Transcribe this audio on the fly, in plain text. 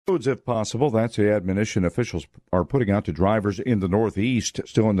Roads if possible. That's the admonition officials are putting out to drivers in the Northeast,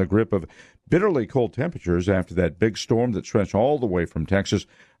 still in the grip of bitterly cold temperatures after that big storm that stretched all the way from Texas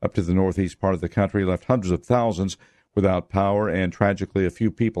up to the northeast part of the country, left hundreds of thousands without power, and tragically a few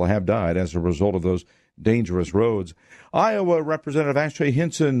people have died as a result of those dangerous roads. Iowa Representative Ashley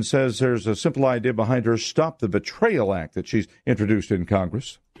Hinson says there's a simple idea behind her Stop the Betrayal Act that she's introduced in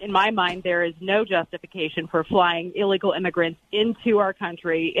Congress. In my mind, there is no justification for flying illegal immigrants into our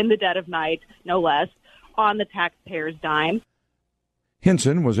country in the dead of night, no less, on the taxpayers' dime.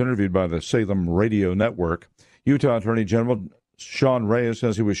 Hinson was interviewed by the Salem Radio Network. Utah Attorney General Sean Reyes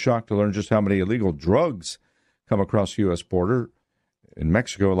says he was shocked to learn just how many illegal drugs come across the U.S. border. In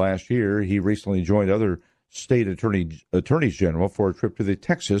Mexico last year, he recently joined other state attorneys general for a trip to the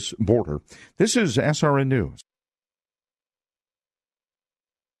Texas border. This is SRN News.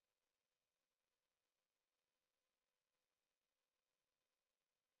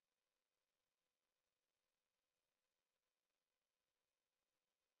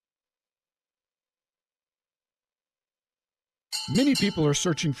 Many people are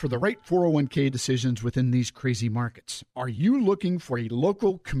searching for the right 401k decisions within these crazy markets. Are you looking for a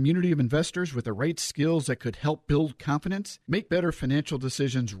local community of investors with the right skills that could help build confidence? Make better financial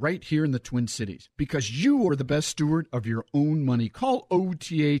decisions right here in the Twin Cities, because you are the best steward of your own money. Call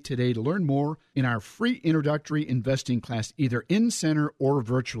OTA today to learn more in our free introductory investing class, either in center or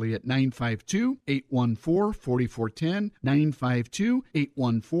virtually at 952-814-4410,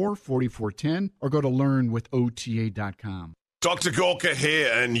 952-814-4410, or go to learnwithota.com. Dr. Gorka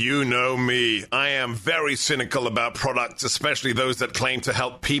here, and you know me. I am very cynical about products, especially those that claim to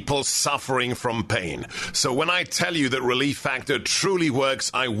help people suffering from pain. So when I tell you that Relief Factor truly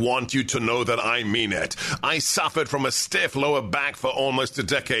works, I want you to know that I mean it. I suffered from a stiff lower back for almost a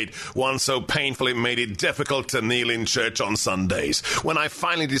decade, one so painful it made it difficult to kneel in church on Sundays. When I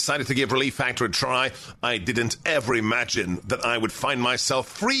finally decided to give Relief Factor a try, I didn't ever imagine that I would find myself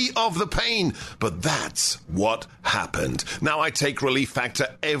free of the pain. But that's what happened. Now I take Relief Factor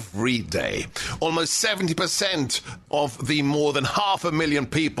every day. Almost 70% of the more than 500,000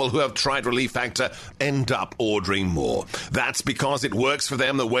 people who have tried Relief Factor end up ordering more. That's because it works for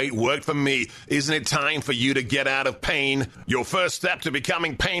them the way it worked for me. Isn't it time for you to get out of pain? Your first step to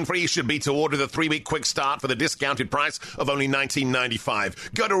becoming pain-free should be to order the 3-week quick start for the discounted price of only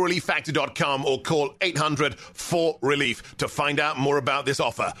 $19.95. Go to ReliefFactor.com or call 800-4RELIEF to find out more about this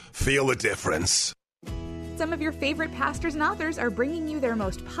offer. Feel the difference. Some of your favorite pastors and authors are bringing you their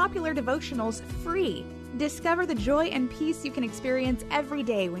most popular devotionals free. Discover the joy and peace you can experience every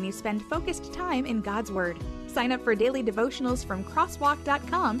day when you spend focused time in God's Word. Sign up for daily devotionals from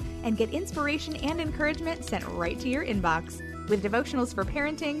crosswalk.com and get inspiration and encouragement sent right to your inbox. With devotionals for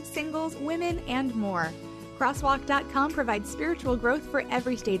parenting, singles, women, and more. Crosswalk.com provides spiritual growth for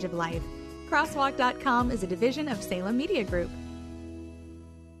every stage of life. Crosswalk.com is a division of Salem Media Group.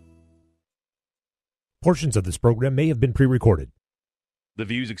 Portions of this program may have been pre-recorded. The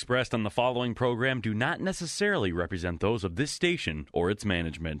views expressed on the following program do not necessarily represent those of this station or its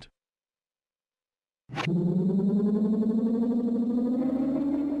management.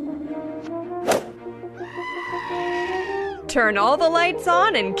 Turn all the lights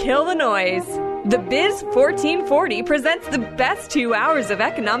on and kill the noise. The Biz 1440 presents the best 2 hours of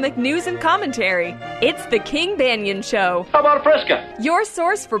economic news and commentary. It's the King Banyan Show. How about a Fresca? Your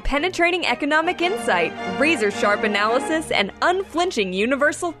source for penetrating economic insight, razor-sharp analysis, and unflinching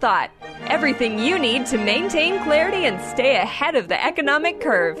universal thought. Everything you need to maintain clarity and stay ahead of the economic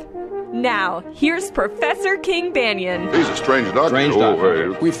curve. Now, here's Professor King Banyan. He's a strange doctor. Strange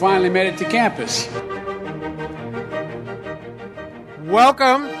doctor. We finally made it to campus.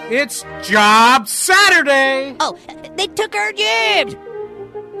 Welcome. It's Job Saturday. Oh, they took our jobs.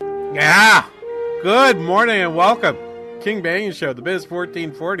 Yeah. Good morning and welcome. King Banyan Show, the Biz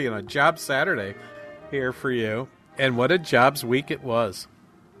 1440 on a Job Saturday here for you. And what a jobs week it was.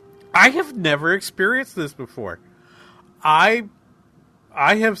 I have never experienced this before. I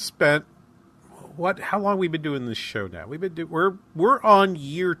have spent how long have we been doing this show now? We're on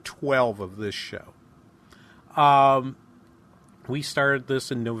year 12 of this show. We started this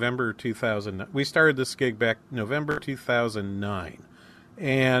in November 2000. We started this gig back November 2009,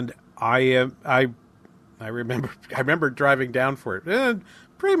 and I remember driving down for it. And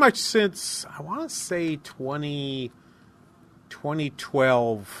pretty much since I want to say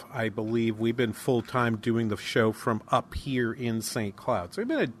 2012, I believe we've been full time doing the show from up here in St. Cloud. So we've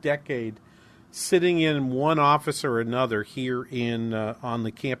been a decade sitting in one office or another here in on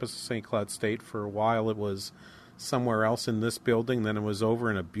the campus of St. Cloud State. For a while, it was somewhere else in this building. Then it was over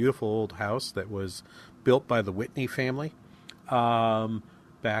in a beautiful old house that was built by the Whitney family.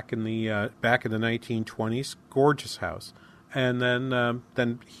 back in the 1920s. Gorgeous house. And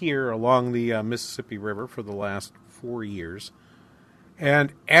then here along the Mississippi River for the last 4 years.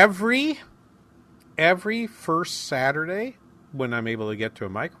 And every first Saturday, when I'm able to get to a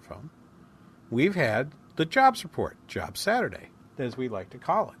microphone, we've had the Jobs Report, Job Saturday, as we like to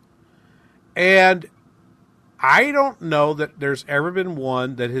call it. And I don't know that there's ever been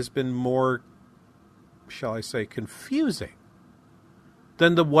one that has been more, shall I say, confusing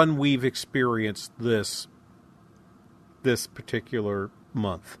than the one we've experienced this particular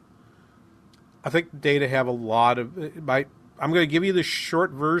month. I think the data have a lot of... I'm going to give you the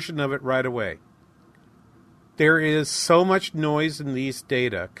short version of it right away. There is so much noise in these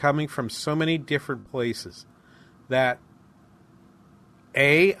data coming from so many different places that,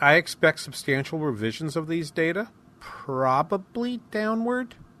 I expect substantial revisions of these data, probably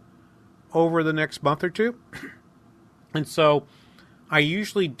downward over the next month or two. And so I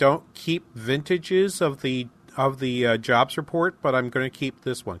usually don't keep vintages of the jobs report, but I'm going to keep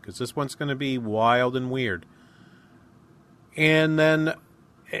this one because this one's going to be wild and weird. And then,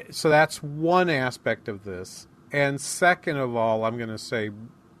 so that's one aspect of this. And second of all, I'm going to say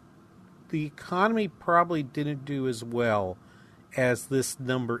the economy probably didn't do as well as this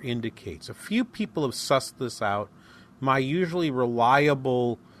number indicates. A few people have sussed this out. My usually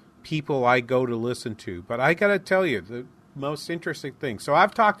reliable people I go to listen to. But I got to tell you, the most interesting thing. So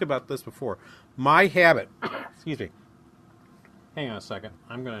I've talked about this before. My habit, excuse me. Hang on a second.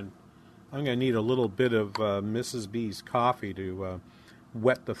 I'm gonna need a little bit of Mrs. B's coffee to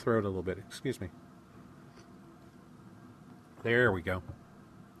wet the throat a little bit. Excuse me. There we go.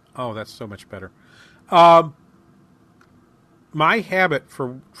 Oh, that's so much better. My habit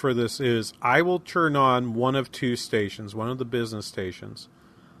for this is I will turn on one of two stations, one of the business stations.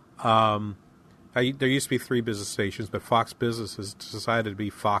 There used to be 3 business stations, but Fox Business has decided to be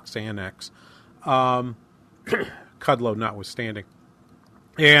Fox Annex. Cudlow notwithstanding.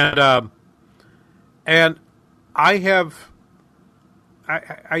 And I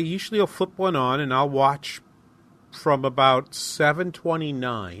usually will flip one on and I'll watch from about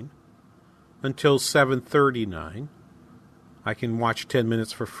 7:29 until 7:39. I can watch 10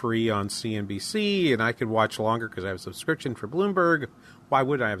 minutes for free on CNBC, and I can watch longer because I have a subscription for Bloomberg. Why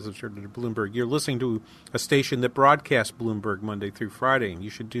would I have a subscription to Bloomberg? You're listening to a station that broadcasts Bloomberg Monday through Friday, and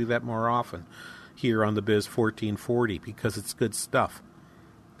you should do that more often here on the Biz 1440 because it's good stuff.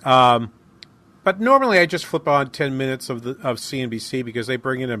 But normally I just flip on 10 minutes of CNBC because they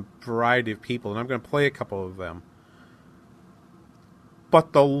bring in a variety of people, and I'm going to play a couple of them.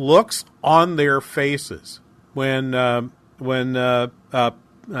 But the looks on their faces when Bob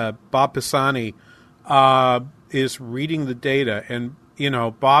Pisani is reading the data, and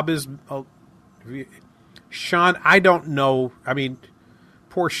Bob is Sean. I don't know. I mean,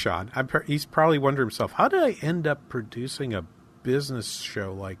 poor Sean. He's probably wondering himself, how did I end up producing a business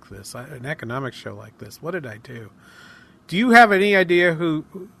show like this, an economic show like this? What did I do? Do you have any idea who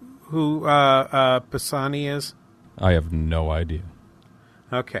Pisani is? I have no idea.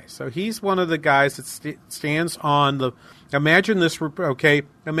 Okay, so he's one of the guys that stands on the... Imagine this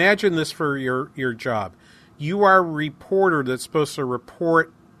for your job. You are a reporter that's supposed to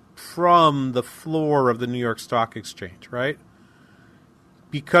report from the floor of the New York Stock Exchange, right?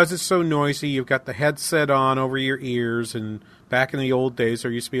 Because it's so noisy, you've got the headset on over your ears, and back in the old days,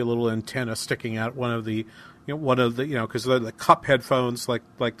 there used to be a little antenna sticking out because the cup headphones,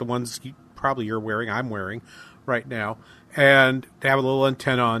 like the ones you're wearing, I'm wearing right now, and they have a little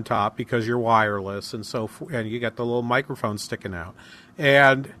antenna on top because you're wireless, and you got the little microphone sticking out.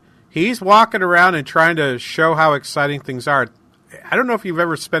 And he's walking around and trying to show how exciting things are. I don't know if you've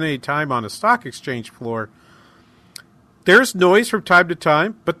ever spent any time on a stock exchange floor. There's noise from time to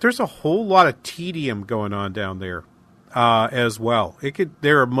time, but there's a whole lot of tedium going on down there as well.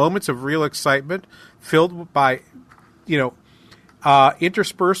 There are moments of real excitement filled by,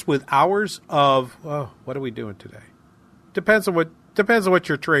 interspersed with hours of, what are we doing today? Depends on what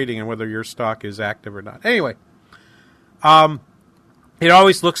you're trading and whether your stock is active or not. Anyway, it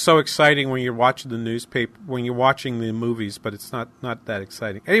always looks so exciting when you're watching the newspaper, when you're watching the movies, but it's not that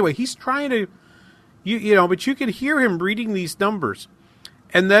exciting. Anyway, he's trying to, but you can hear him reading these numbers.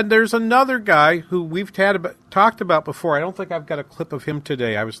 And then there's another guy who we've talked about before. I don't think I've got a clip of him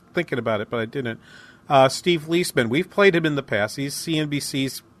today. I was thinking about it, but I didn't. Steve Leisman. We've played him in the past. He's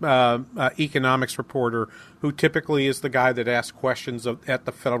CNBC's economics reporter, who typically is the guy that asks questions at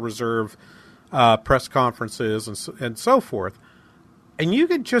the Federal Reserve press conferences and so forth. And you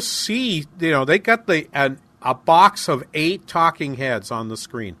can just see, they got a box of 8 talking heads on the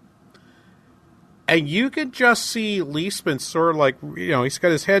screen. And you could just see Leisman sort of like, he's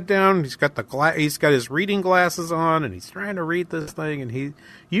got his head down, he's got his reading glasses on, and he's trying to read this thing, and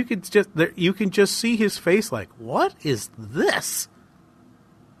you can just see his face like, what is this?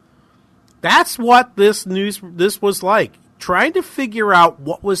 That's what this was like. Trying to figure out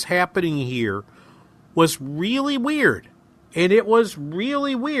what was happening here was really weird. And it was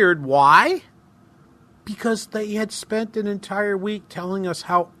really weird. Why? Because they had spent an entire week telling us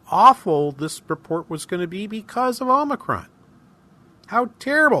how awful this report was going to be because of Omicron. How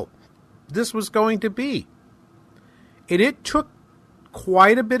terrible this was going to be. And it took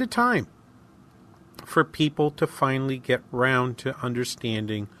quite a bit of time for people to finally get round to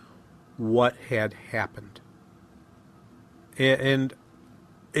understanding what had happened. And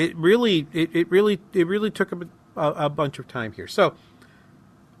it really took a bunch of time here. So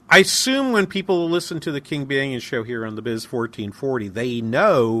I assume when people listen to the King Banaian Show here on the Biz 1440, they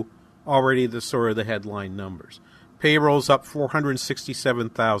know already the headline numbers. Payroll's up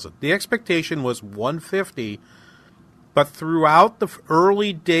 467,000. The expectation was 150, but throughout the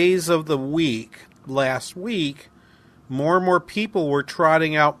early days of the week, last week, more and more people were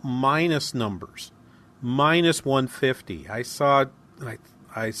trotting out minus numbers. Minus 150. I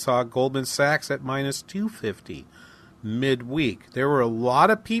saw Goldman Sachs at minus 250 midweek. There were a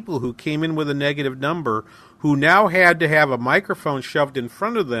lot of people who came in with a negative number who now had to have a microphone shoved in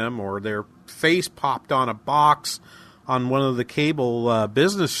front of them or their face popped on a box on one of the cable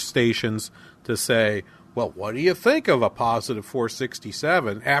business stations to say, well, what do you think of a positive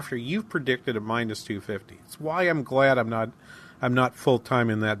 467 after you've predicted a minus 250? It's why I'm glad I'm not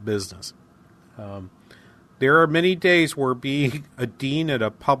full-time in that business. There are many days where being a dean at a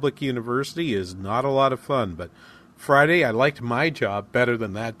public university is not a lot of fun, but Friday I liked my job better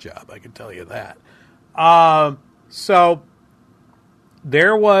than that job, I can tell you that. So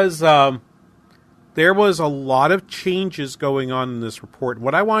there was a lot of changes going on in this report.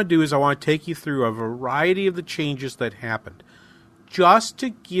 What I want to do is I want to take you through a variety of the changes that happened, just to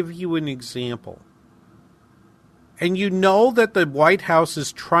give you an example. And you know that the White House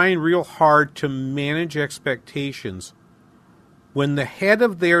is trying real hard to manage expectations when the head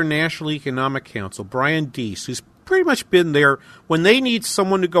of their National Economic Council, Brian Deese, who's pretty much been there when they need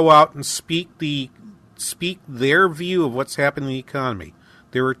someone to go out and speak their view of what's happening in the economy.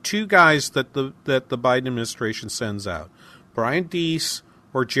 There are two guys that the Biden administration sends out, Brian Deese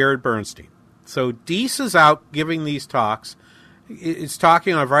or Jared Bernstein. So Deese is out giving these talks. It's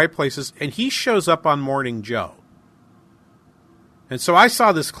talking on a variety of places, and he shows up on Morning Joe. And so I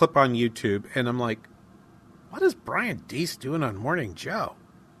saw this clip on YouTube, and I'm like, what is Brian Deese doing on Morning Joe?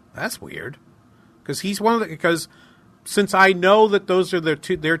 That's weird. Because since I know that those are their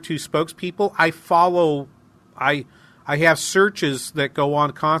two spokespeople, I have searches that go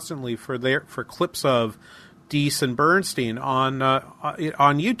on constantly for clips of Deese and Bernstein on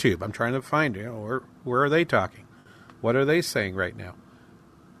YouTube. I'm trying to find, where are they talking? What are they saying right now?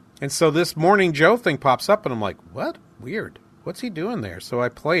 And so this Morning Joe thing pops up, and I'm like, what? Weird. What's he doing there? So I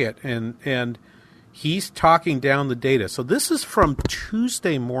play it, and he's talking down the data. So this is from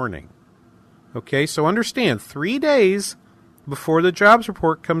Tuesday morning. Okay, so understand, 3 days before the jobs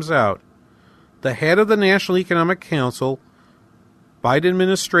report comes out, the head of the National Economic Council, Biden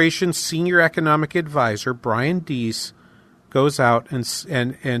administration senior economic advisor, Brian Deese, goes out and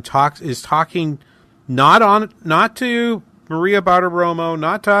is talking not to Maria Bartiromo,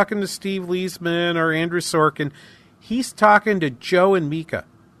 not talking to Steve Leisman or Andrew Sorkin. He's talking to Joe and Mika.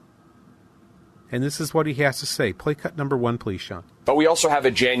 And this is what he has to say. Play cut number 1, please, Sean. But we also have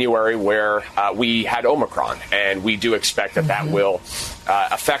a January where we had Omicron, and we do expect that will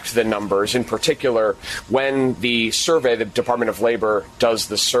affect the numbers. In particular, when the Department of Labor does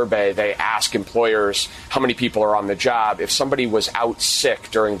the survey, they ask employers how many people are on the job. If somebody was out sick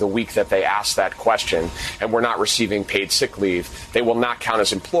during the week that they asked that question and were not receiving paid sick leave, they will not count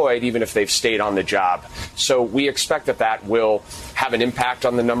as employed even if they've stayed on the job. So we expect that will have an impact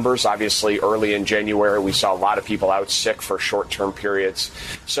on the numbers. Obviously, early in January, we saw a lot of people out sick for short-term periods.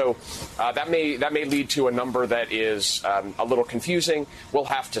 So that may lead to a number that is a little confusing. We'll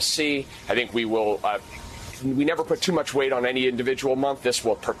have to see. I think we will. We never put too much weight on any individual month. This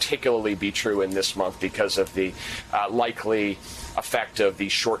will particularly be true in this month because of the likely effect of the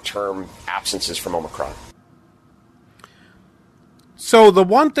short-term absences from Omicron. So the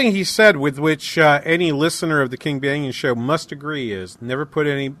one thing he said, with which any listener of the King Banaian Show must agree, is never put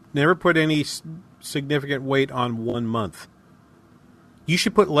any significant weight on 1 month. You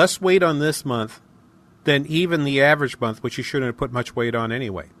should put less weight on this month than even the average month, which you shouldn't have put much weight on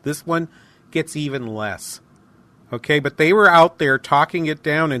anyway. This one gets even less. Okay, but they were out there talking it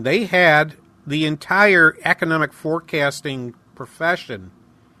down, and they had the entire economic forecasting profession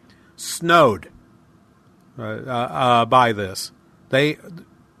snowed by this.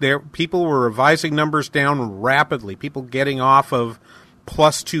 People were revising numbers down rapidly. People getting off of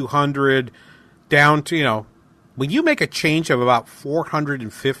plus 200 down to, when you make a change of about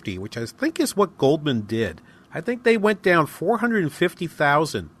 450, which I think is what Goldman did. I think they went down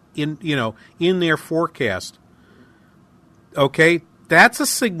 450,000 in their forecast. Okay, that's a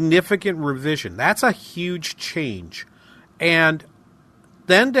significant revision. That's a huge change. And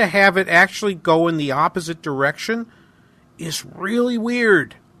then to have it actually go in the opposite direction is really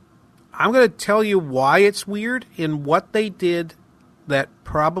weird. I'm going to tell you why it's weird and what they did that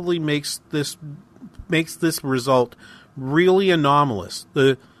probably makes this result really anomalous.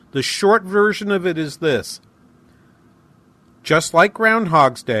 The short version of it is this. Just like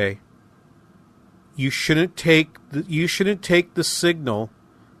Groundhog's Day, you shouldn't take the signal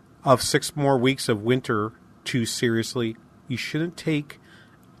of 6 more weeks of winter too seriously. You shouldn't take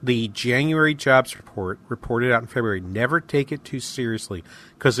the January jobs report reported out in February. Never take it too seriously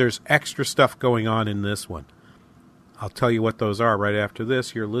because there's extra stuff going on in this one. I'll tell you what those are right after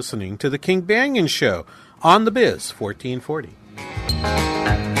this. You're listening to The King Banaian Show on the Biz 1440.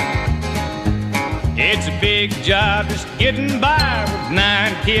 It's a big job just getting by with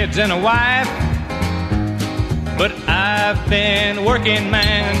 9 kids and a wife. But I've been working,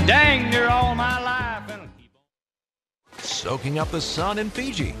 man, dang near all my life. Soaking up the sun in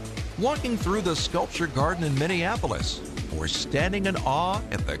Fiji, walking through the sculpture garden in Minneapolis, or standing in awe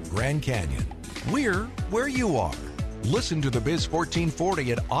at the Grand Canyon. We're where you are. Listen to the Biz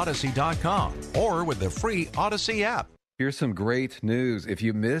 1440 at Odyssey.com or with the free Odyssey app. Here's some great news. If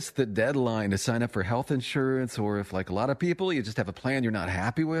you missed the deadline to sign up for health insurance, or if, like a lot of people, you just have a plan you're not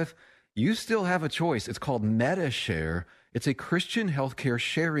happy with, you still have a choice. It's called MediShare. It's a Christian healthcare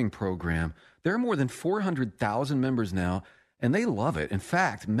sharing program. There are more than 400,000 members now, and they love it. In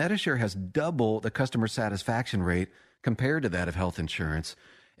fact, MediShare has double the customer satisfaction rate compared to that of health insurance.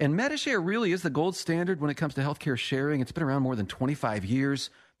 And MediShare really is the gold standard when it comes to healthcare sharing. It's been around more than 25 years.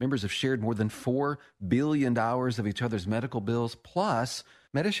 Members have shared more than $4 billion of each other's medical bills. Plus,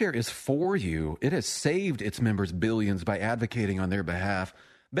 MediShare is for you. It has saved its members billions by advocating on their behalf.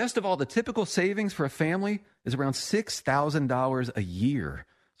 Best of all, the typical savings for a family is around $6,000 a year.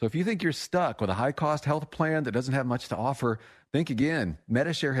 So if you think you're stuck with a high-cost health plan that doesn't have much to offer, think again.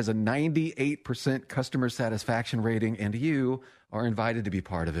 MediShare has a 98% customer satisfaction rating, and you are invited to be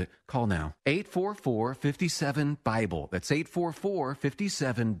part of it. Call now. 844-57-BIBLE. That's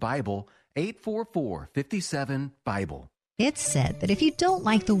 844-57-BIBLE. 844-57-BIBLE. It's said that if you don't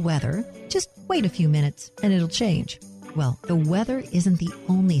like the weather, just wait a few minutes and it'll change. Well, the weather isn't the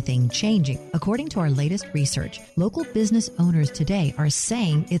only thing changing. According to our latest research, local business owners today are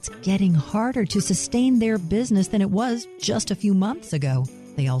saying it's getting harder to sustain their business than it was just a few months ago.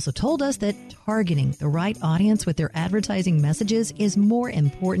 They also told us that targeting the right audience with their advertising messages is more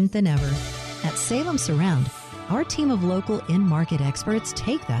important than ever. At Salem Surround, our team of local in-market experts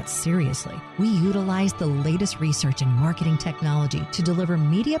take that seriously. We utilize the latest research in marketing technology to deliver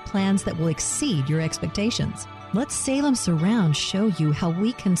media plans that will exceed your expectations. Let Salem Surround show you how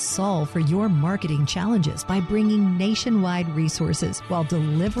we can solve for your marketing challenges by bringing nationwide resources while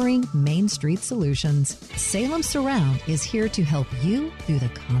delivering Main Street solutions. Salem Surround is here to help you through the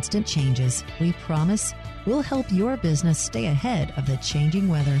constant changes. We promise we'll help your business stay ahead of the changing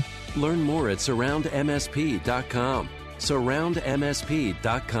weather. Learn more at surroundmsp.com.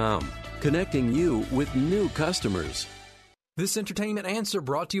 Surroundmsp.com. Connecting you with new customers. This entertainment answer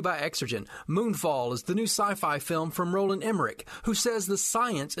brought to you by Exergen. Moonfall is the new sci-fi film from Roland Emmerich, who says the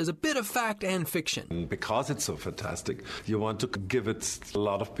science is a bit of fact and fiction. Because it's so fantastic, you want to give it a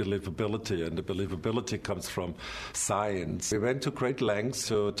lot of believability, and the believability comes from science. We went to great lengths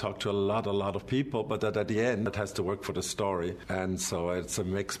to talk to a lot of people, but at the end, it has to work for the story. And so it's a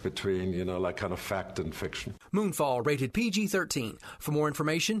mix between, kind of fact and fiction. Moonfall, rated PG-13. For more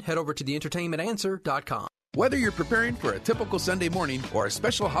information, head over to theentertainmentanswer.com. Whether you're preparing for a typical Sunday morning or a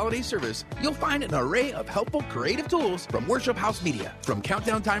special holiday service, you'll find an array of helpful creative tools from Worship House Media. From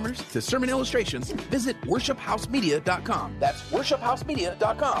countdown timers to sermon illustrations, visit worshiphousemedia.com. That's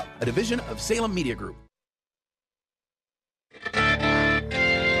worshiphousemedia.com, a division of Salem Media Group.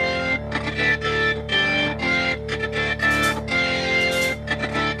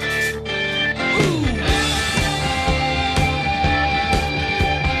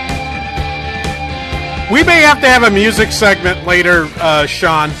 We may have to have a music segment later,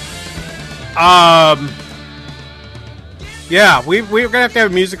 Sean. Yeah, we're going to have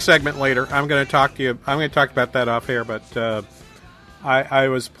a music segment later. I'm going to talk to you. I'm going to talk about that off air, but I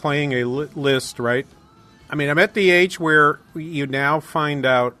was playing a list, right? I mean, I'm at the age where you now find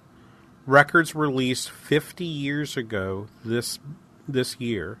out records released 50 years ago this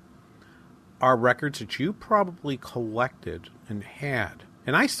year are records that you probably collected and had.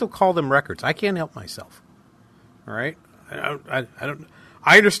 And I still call them records. I can't help myself. All right? I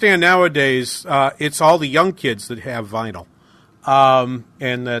understand nowadays it's all the young kids that have vinyl.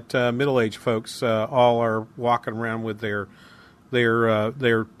 And that middle-aged folks all are walking around with their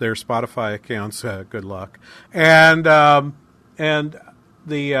Spotify accounts. Good luck, and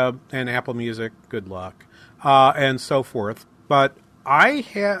Apple Music. Good luck, and so forth. But I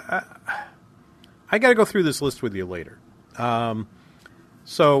got to go through this list with you later.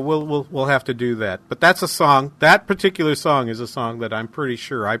 So we'll have to do that. But that's a song. That particular song is a song that I'm pretty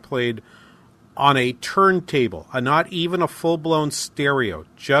sure I played on a turntable, not even a full-blown stereo,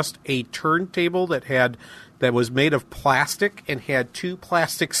 just a turntable that was made of plastic and had two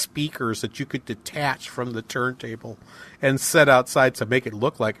plastic speakers that you could detach from the turntable and set outside to make it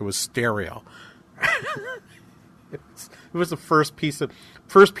look like it was stereo. It was the first piece of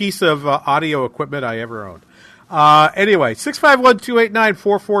audio equipment I ever owned. Anyway,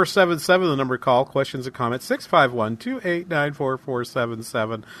 651-289-4477, the number to call. Questions and comments,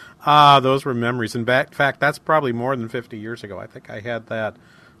 651-289-4477. Those were memories. In fact, that's probably more than 50 years ago. I think I had that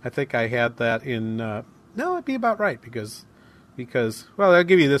in, no, it'd be about right, because, well, I'll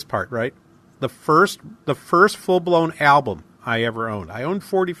give you this part, right? The first full-blown album I ever owned. I owned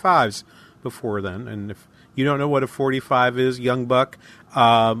 45s before then, and if you don't know what a 45 is, young buck,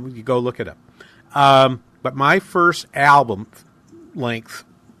 you go look it up. But my first album-length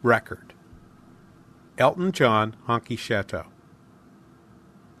record, Elton John, Honky Chateau.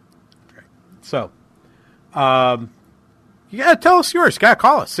 Okay. So, you got to tell us yours. You got to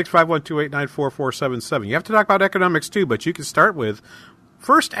call us, 651-289-4477. You have to talk about economics, too, but you can start with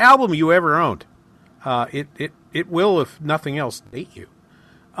first album you ever owned. It will, if nothing else, date you.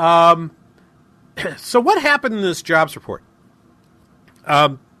 So what happened in this jobs report?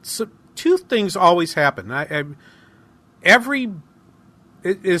 So two things always happen. As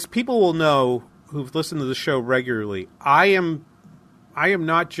people will know who've listened to the show regularly, I am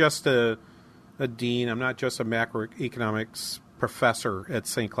not just a dean. I'm not just a macroeconomics professor at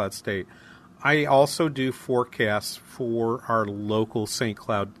St. Cloud State. I also do forecasts for our local St.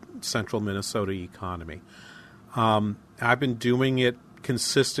 Cloud, central Minnesota economy. I've been doing it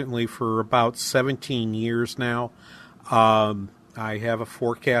consistently for about 17 years now. I have a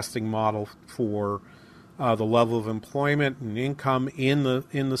forecasting model for the level of employment and income in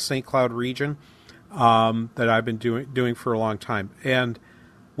the St. Cloud region that I've been doing for a long time, and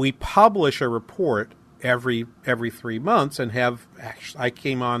we publish a report every 3 months. And I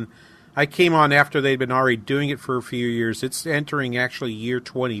came on after they'd been already doing it for a few years. It's entering actually year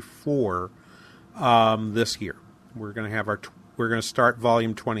 24 this year. We're going to start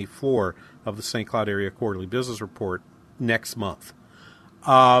volume 24 of the St. Cloud Area Quarterly Business Report next month.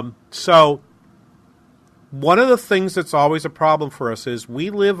 So one of the things that's always a problem for us is we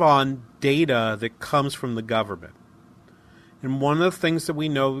live on data that comes from the government. And one of the things that we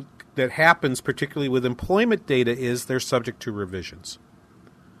know that happens, particularly with employment data, is they're subject to revisions.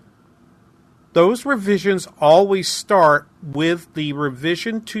 Those revisions always start with the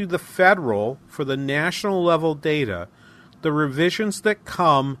revision to the federal for the national level data, the revisions that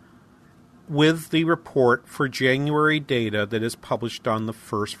come with the report for January data that is published on the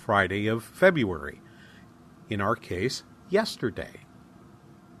first Friday of February. In our case, yesterday.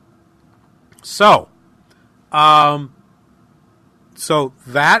 So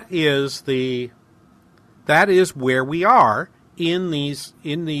that is where we are in this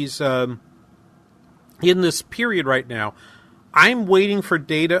period right now. I'm waiting for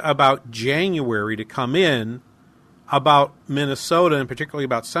data about January to come in about Minnesota, and particularly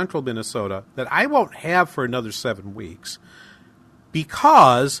about central Minnesota, that I won't have for another 7 weeks,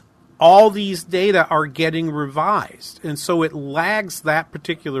 because all these data are getting revised. And so it lags that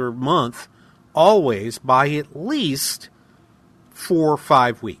particular month always by at least 4 or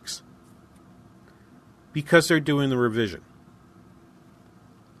 5 weeks, because they're doing the revision.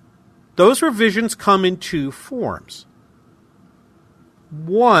 Those revisions come in two forms.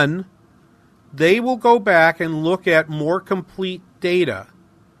 One, they will go back and look at more complete data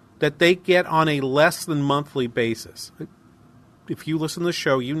that they get on a less than monthly basis. If you listen to the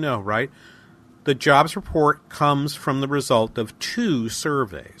show, you know, right? The jobs report comes from the result of two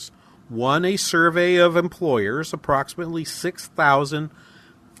surveys. One, a survey of employers, approximately 6,000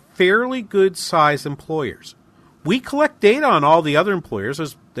 fairly good-sized employers. We collect data on all the other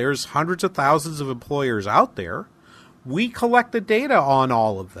employers. There's hundreds of thousands of employers out there. We collect the data on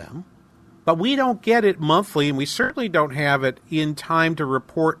all of them, but we don't get it monthly, and we certainly don't have it in time to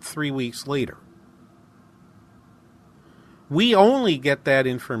report 3 weeks later. We only get that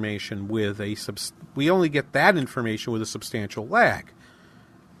information with a substantial lag.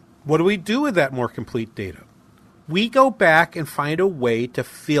 What do we do with that more complete data? We go back and find a way to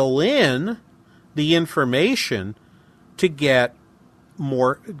fill in the information to get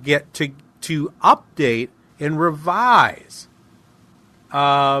to update and revise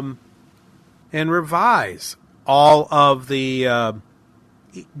all of the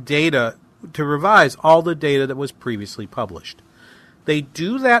data, to revise all the data that was previously published. They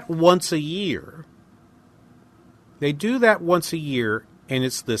do that once a year. And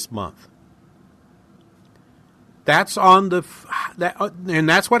it's this month. That's and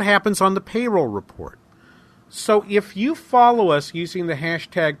that's what happens on the payroll report. So if you follow us using the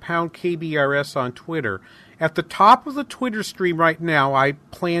hashtag #KBRS on Twitter, at the top of the Twitter stream right now, I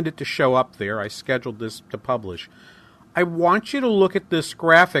planned it to show up there. I scheduled this to publish. I want you to look at this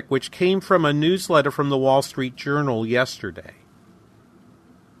graphic, which came from a newsletter from the Wall Street Journal yesterday.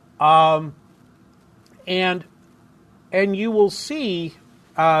 And you will see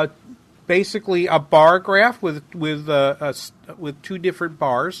basically a bar graph with two different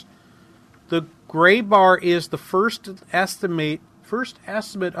bars. The gray bar is the first estimate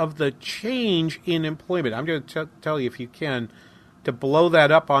of the change in employment. I'm going to tell you, if you can, to blow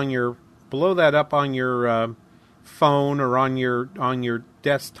that up on your phone or on your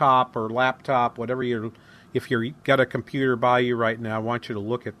desktop or laptop, whatever if you've got a computer by you right now. I want you to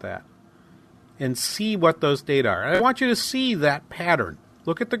look at that and see what those data are. I want you to see that pattern.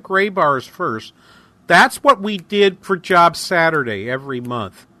 Look at the gray bars first. That's what we did for Job Saturday every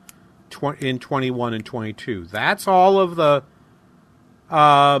month in 21 and 22. That's all of the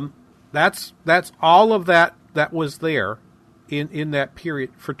that's all of that was there in that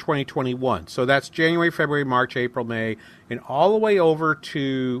period for 2021. So that's January, February, March, April, May, and all the way over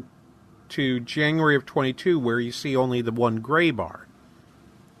to January of 22, where you see only the one gray bar.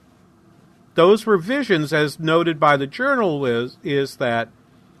 Those revisions, as noted by the journal, is that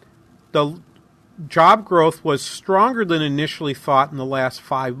the job growth was stronger than initially thought in the last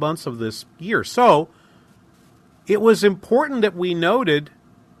 5 months of this year. So it was important that we noted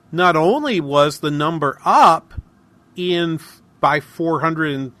not only was the number up by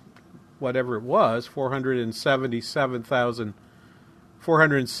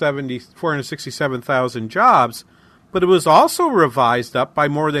 467,000 jobs, but it was also revised up by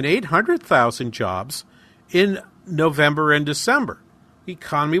more than 800,000 jobs in November and December. The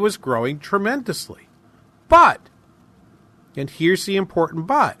economy was growing tremendously. But, and here's the important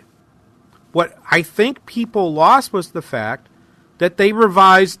but, what I think people lost was the fact that they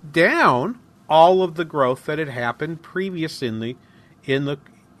revised down all of the growth that had happened previously in the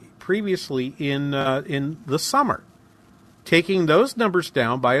summer, taking those numbers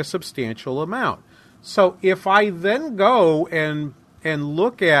down by a substantial amount. So if I then go and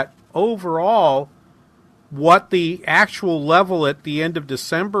look at overall what the actual level at the end of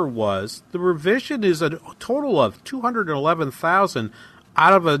December was, the revision is a total of 211,000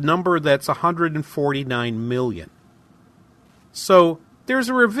 out of a number that's 149 million. So there's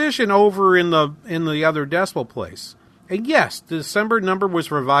a revision over in the other decimal place. And yes, the December number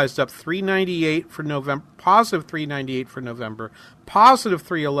was revised up 398 for November, positive 398 for November, positive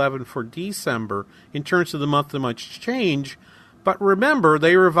 311 for December in terms of the month-to-month change. But remember,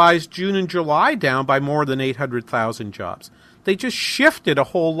 they revised June and July down by more than 800,000 jobs. They just shifted a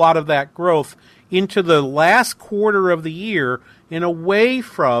whole lot of that growth into the last quarter of the year and away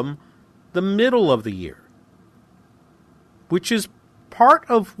from the middle of the year, which is part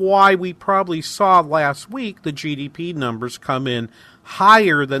of why we probably saw last week the GDP numbers come in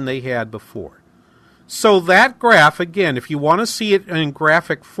higher than they had before. So that graph, again, if you want to see it in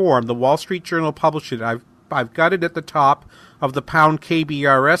graphic form, the Wall Street Journal published it. I've got it at the top of the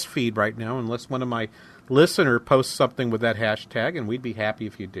 #KBRS feed right now, unless one of my listener posts something with that hashtag, and we'd be happy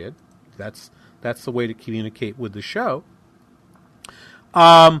if you did. That's the way to communicate with the show.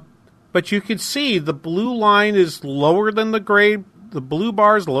 But you can see the blue line is lower than the gray. The blue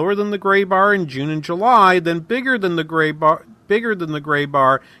bar is lower than the gray bar in June and July, then bigger than the gray bar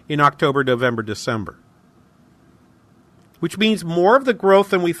in October, November, December. Which means more of the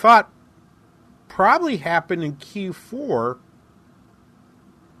growth than we thought probably happened in Q4,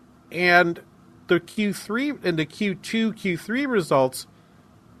 and the Q3 and the Q3 results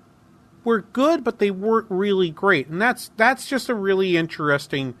were good, but they weren't really great. And that's just a really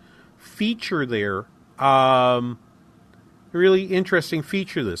interesting feature there. Really interesting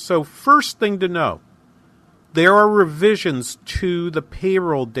feature this. So first thing to know, there are revisions to the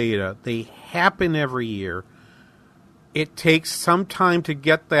payroll data. They happen every year. It takes some time to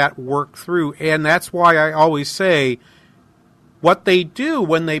get that worked through, and that's why I always say what they do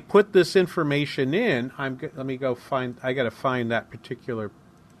when they put this information in. I got to find that particular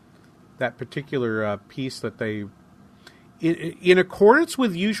piece that they. In accordance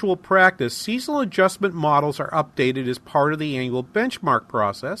with usual practice, seasonal adjustment models are updated as part of the annual benchmark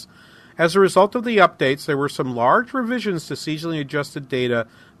process. As a result of the updates, there were some large revisions to seasonally adjusted data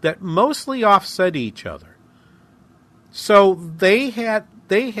that mostly offset each other. So they had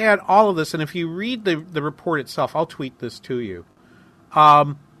all of this, and if you read the report itself, I'll tweet this to you.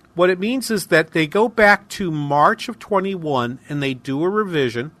 What it means is that they go back to March of 21 and they do a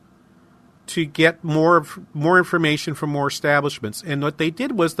revision to get more information from more establishments. And what they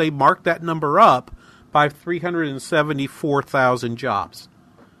did was they marked that number up by 374,000 jobs.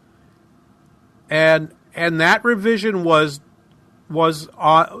 And that revision was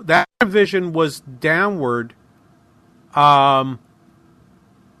downward. That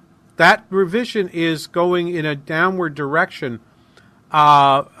revision is going in a downward direction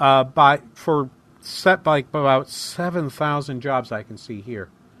by about 7,000 jobs I can see here.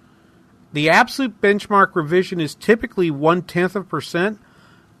 The absolute benchmark revision is typically 0.1%,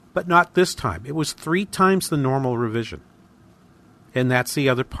 but not this time. It was 3 times the normal revision. And that's the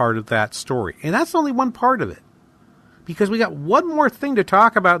other part of that story. And that's only one part of it. Because we got one more thing to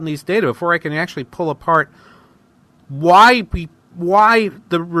talk about in these data before I can actually pull apart why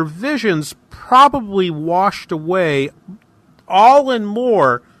the revisions probably washed away all and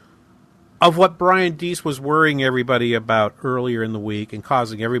more of what Brian Deese was worrying everybody about earlier in the week and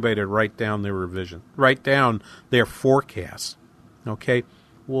causing everybody to write down their forecasts. Okay?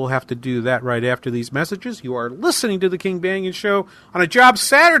 We'll have to do that right after these messages. You are listening to the King Banian Show on a Job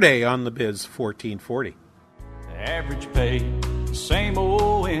Saturday on the Biz 1440. Average pay, the same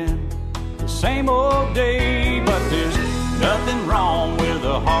old end, the same old day, but there's nothing wrong with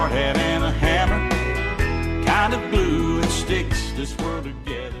a hard hat and a hammer. Kind of glue that sticks this world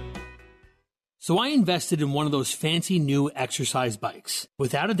together. So I invested in one of those fancy new exercise bikes.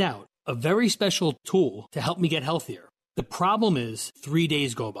 Without a doubt, a very special tool to help me get healthier. The problem is 3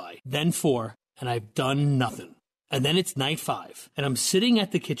 days go by, then 4, and I've done nothing. And then it's night 5, and I'm sitting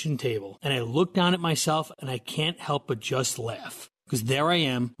at the kitchen table, and I look down at myself, and I can't help but just laugh. Because there I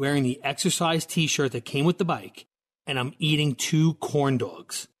am, wearing the exercise t-shirt that came with the bike, and I'm eating 2 corn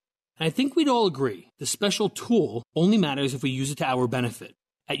dogs. And I think we'd all agree, the special tool only matters if we use it to our benefit.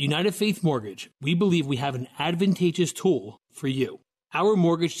 At United Faith Mortgage, we believe we have an advantageous tool for you. Our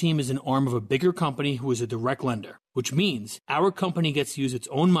mortgage team is an arm of a bigger company who is a direct lender, which means our company gets to use its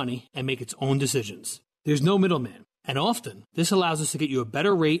own money and make its own decisions. There's no middleman, and often this allows us to get you a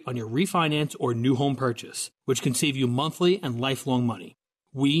better rate on your refinance or new home purchase, which can save you monthly and lifelong money.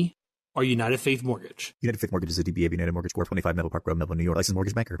 We are United Faith Mortgage. United Faith Mortgage is a DBA of United Mortgage Corp. 25 Melville Park Road, Melville, New York. Licensed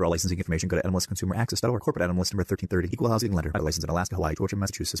mortgage banker. For all licensing information, go to nmlsconsumeraccess.org. Corporate NMLS number 1330. Equal housing lender. Not licensed in Alaska, Hawaii, Georgia,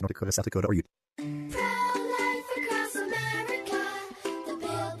 Massachusetts, North Dakota, South Dakota, or Utah.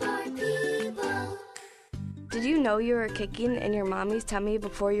 Did you know you were kicking in your mommy's tummy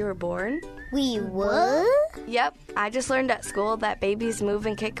before you were born? We were? Yep, I just learned at school that babies move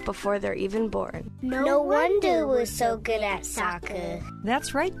and kick before they're even born. No wonder we're so good at soccer.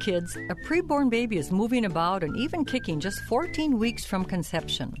 That's right, kids. A preborn baby is moving about and even kicking just 14 weeks from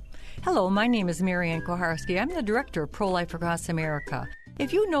conception. Hello, my name is Marianne Koharski. I'm the director of Pro-Life Across America.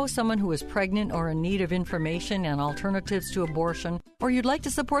 If you know someone who is pregnant or in need of information and alternatives to abortion, or you'd like to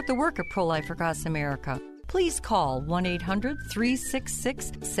support the work of Pro-Life Across America, please call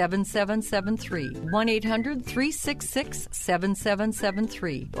 1-800-366-7773,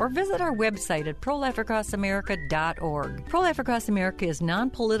 1-800-366-7773, or visit our website at prolifeacrossamerica.org. Pro-Life Across America is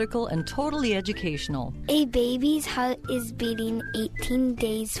non-political and totally educational. A baby's heart is beating 18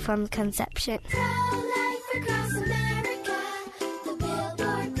 days from conception. Pro-Life Across America, the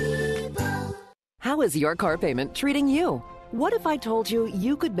Billboard people. How is your car payment treating you? What if I told you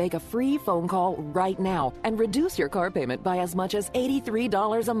you could make a free phone call right now and reduce your car payment by as much as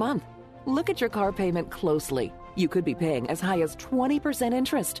 $83 a month? Look at your car payment closely. You could be paying as high as 20%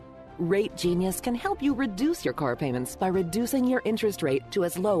 interest. Rate Genius can help you reduce your car payments by reducing your interest rate to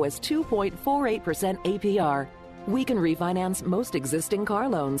as low as 2.48% APR. We can refinance most existing car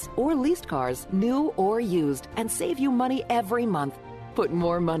loans or leased cars, new or used, and save you money every month. Put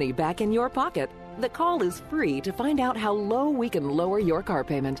more money back in your pocket. The call is free to find out how low we can lower your car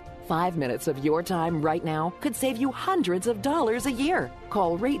payment. 5 minutes of your time right now could save you hundreds of dollars a year.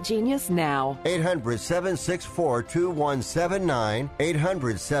 Call Rate Genius now. 800-764-2179.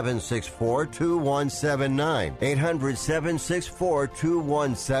 800-764-2179.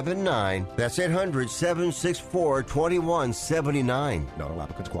 800-764-2179. That's 800-764-2179. Not all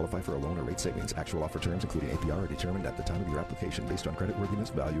applicants qualify for a loan or rate savings. Actual offer terms, including APR, are determined at the time of your application based on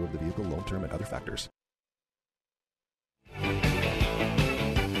creditworthiness, value of the vehicle, loan term, and other factors.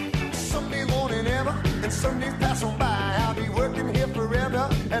 Someday morning ever, and some days pass on by. I'll be working here forever,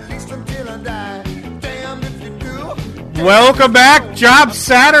 at least until I die. Damn if you do. Welcome back. Job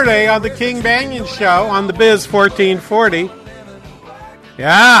Saturday on the King Banyan Show on the Biz 1440.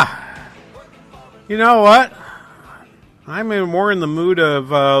 Yeah. You know what? I'm more in the mood of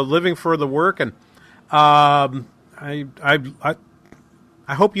living for the work, and I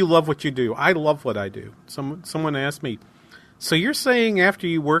hope you love what you do. I love what I do. Someone asked me, so you're saying after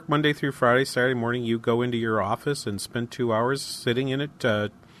you work Monday through Friday, Saturday morning, you go into your office and spend 2 hours sitting in it,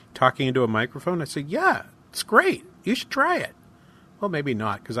 talking into a microphone? I said, yeah, it's great. You should try it. Well, maybe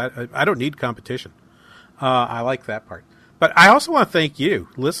not, because I don't need competition. I like that part. But I also want to thank you,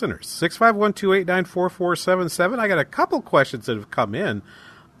 listeners. 651-289-4477. I got a couple questions that have come in.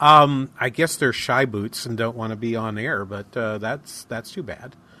 I guess they're shy boots and don't want to be on air, but that's too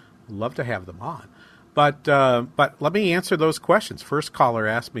bad. Love to have them on. But let me answer those questions. First caller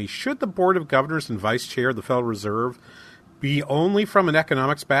asked me, should the Board of Governors and Vice Chair of the Federal Reserve be only from an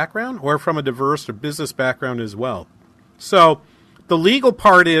economics background or from a diverse or business background as well? So the legal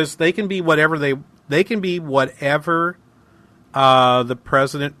part is they can be whatever the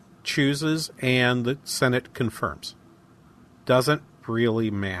president chooses and the Senate confirms. Doesn't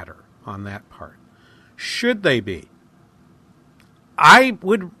really matter on that part. Should they be? I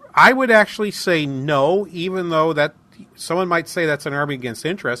would actually say no, even though that someone might say that's an argument against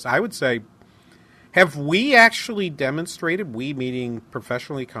interest. I would say, have we actually demonstrated, we meaning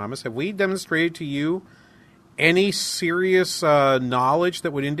professional economists, have we demonstrated to you any serious knowledge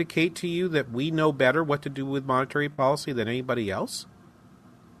that would indicate to you that we know better what to do with monetary policy than anybody else?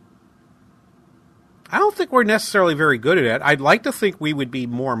 I don't think we're necessarily very good at it. I'd like to think we would be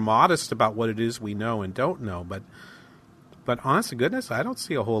more modest about what it is we know and don't know, but honest to goodness, I don't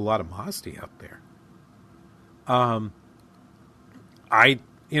see a whole lot of modesty out there.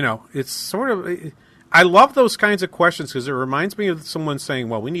 It's sort of, I love those kinds of questions because it reminds me of someone saying,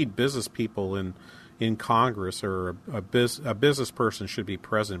 well, we need business people in Congress, or a business person should be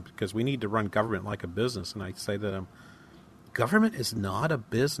president because we need to run government like a business. And I say to them, government is not a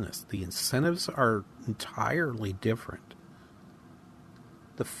business. The incentives are entirely different.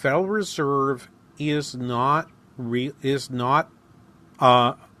 The Federal Reserve is not an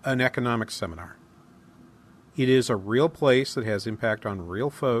economic seminar. It is a real place that has impact on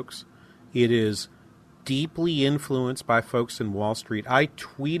real folks. It is deeply influenced by folks in Wall Street. I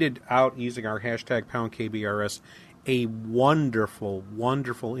tweeted out using our hashtag #PoundKBRS a wonderful,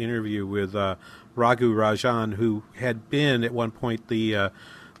 wonderful interview with Raghu Rajan, who had been at one point the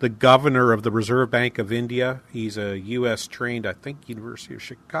governor of the Reserve Bank of India. He's a U.S. trained, I think, University of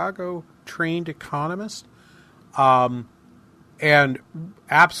Chicago trained economist. And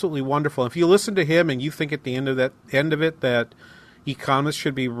absolutely wonderful. If you listen to him and you think at the end of it that economists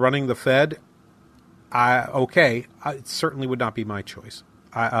should be running the Fed, it certainly would not be my choice.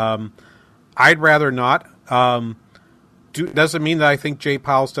 I'd rather not. Doesn't mean that I think Jay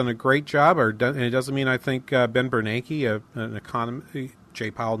Powell's done a great job, and it doesn't mean I think Ben Bernanke, an economist, Jay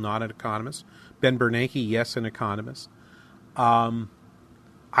Powell not an economist, Ben Bernanke, yes, an economist. I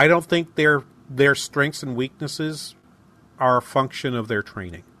don't think their strengths and weaknesses are a function of their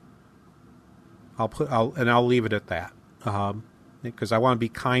training. I'll leave it at that. Because I want to be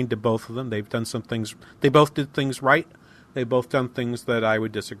kind to both of them. They've done some things. They both did things right. They've both done things that I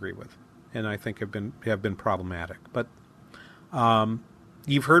would disagree with, and I think have been problematic. But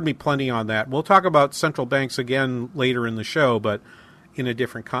you've heard me plenty on that. We'll talk about central banks again later in the show, but in a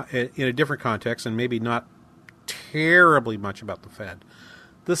different context, and maybe not terribly much about the Fed.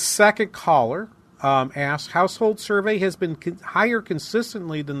 The second caller asked, household survey has been higher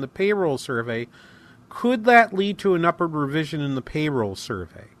consistently than the payroll survey. Could that lead to an upward revision in the payroll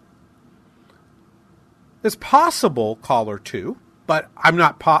survey? It's possible, caller 2, but I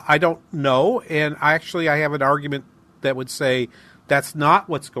don't know, and I have an argument that would say that's not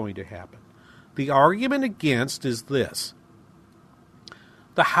what's going to happen. The argument against is this.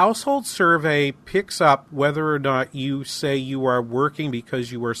 The household survey picks up whether or not you say you are working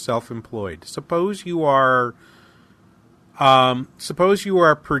because you are self-employed. Suppose you are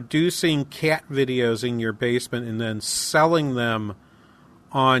producing cat videos in your basement and then selling them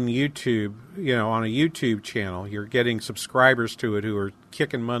on YouTube, on a YouTube channel, you're getting subscribers to it who are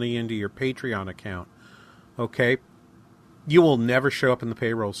kicking money into your Patreon account, okay, you will never show up in the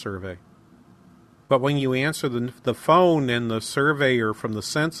payroll survey. But when you answer the phone and the surveyor from the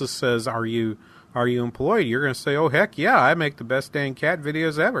census says, are you employed? You're going to say, oh, heck yeah, I make the best dang cat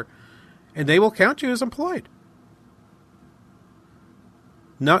videos ever. And they will count you as employed.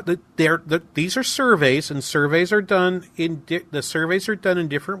 No, these are surveys, and surveys are done in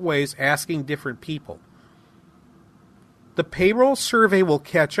different ways, asking different people. The payroll survey will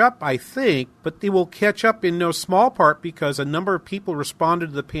catch up, I think, but they will catch up in no small part because a number of people responded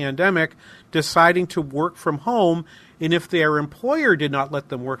to the pandemic deciding to work from home, and if their employer did not let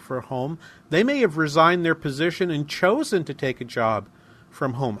them work from home, they may have resigned their position and chosen to take a job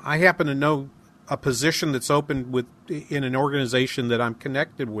from home. I happen to know a position that's open in an organization that I'm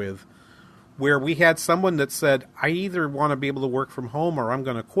connected with, where we had someone that said, I either want to be able to work from home or I'm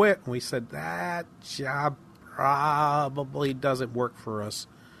going to quit. And we said, that job probably doesn't work for us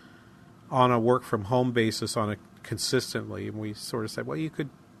on a work from home basis consistently. And we sort of said, well, you could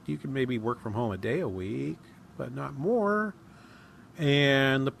maybe work from home a day a week, but not more.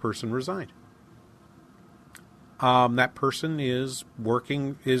 And the person resigned. That person is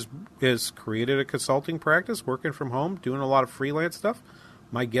created a consulting practice, working from home, doing a lot of freelance stuff.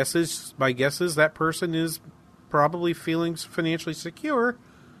 My guess is that person is probably feeling financially secure.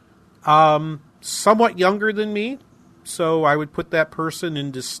 Somewhat younger than me, so I would put that person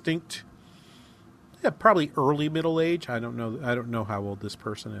in distinct, probably early middle age. I don't know how old this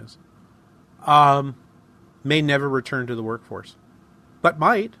person is. May never return to the workforce, but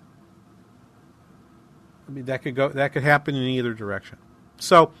might. I mean, that could happen in either direction.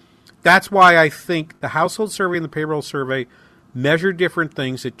 So that's why I think the household survey and the payroll survey measure different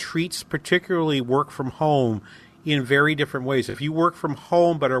things. It treats particularly work from home in very different ways. If you work from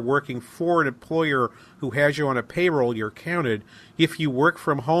home but are working for an employer who has you on a payroll, you're counted. If you work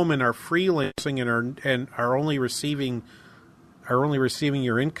from home and are freelancing and are only receiving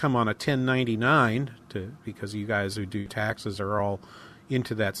your income on a 1099, because you guys who do taxes are all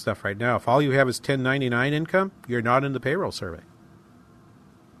into that stuff right now. If all you have is 1099 income, you're not in the payroll survey.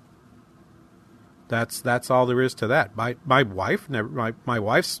 That's all there is to that. My wife's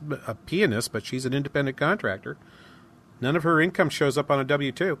a pianist, but she's an independent contractor. None of her income shows up on a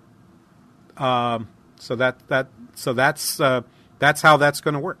W-2. So that's how that's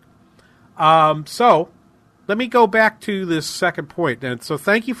going to work. So let me go back to this second point. And so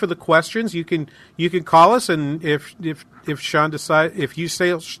thank you for the questions. You can call us, and if Sean if you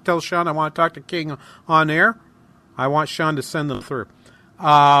tell Sean I want to talk to King on air, I want Sean to send them through.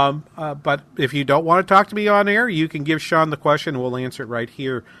 But if you don't want to talk to me on air, you can give Sean the question and we'll answer it right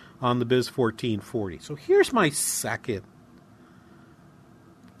here on the Biz 1440. So here's my second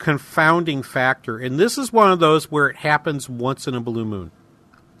confounding factor, and this is one of those where it happens once in a blue moon.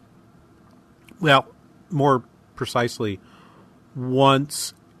 Well, more precisely,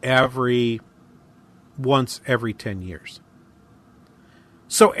 once every 10 years.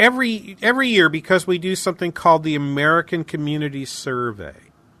 So every year, because we do something called the American Community Survey,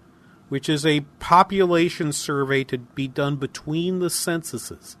 which is a population survey to be done between the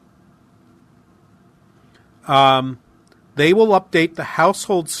censuses, they will update the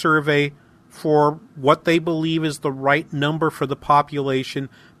household survey for what they believe is the right number for the population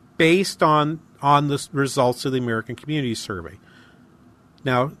based on the results of the American Community Survey.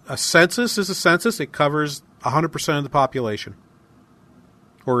 Now, a census is a census. It covers 100% of the population,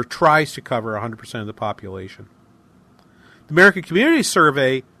 or tries to cover 100% of the population. The American Community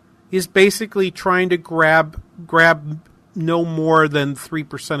Survey is basically trying to grab no more than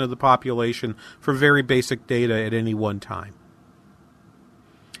 3% of the population for very basic data at any one time.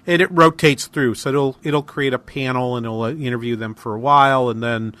 And it rotates through, so it'll create a panel and it'll interview them for a while, and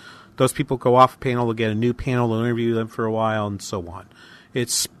then those people go off panel, they'll get a new panel, they'll interview them for a while, and so on.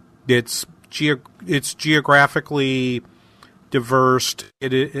 It's geographically diverse,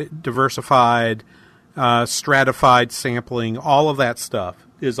 diversified, stratified sampling, all of that stuff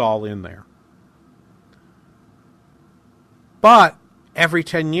is all in there. But every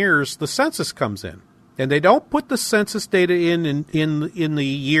 10 years, the census comes in. And they don't put the census data in the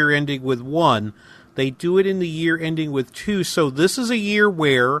year ending with 1. They do it in the year ending with 2. So this is a year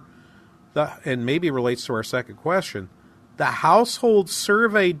where, and maybe it relates to our second question, the household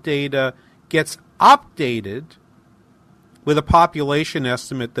survey data gets updated with a population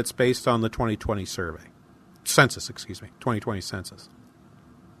estimate that's based on the 2020 census. 2020 census.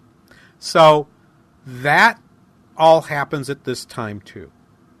 So that all happens at this time too.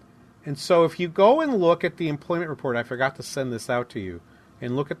 And so if you go and look at the employment report, I forgot to send this out to you,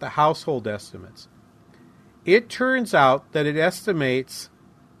 and look at the household estimates, it turns out that it estimates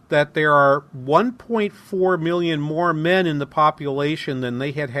that there are 1.4 million more men in the population than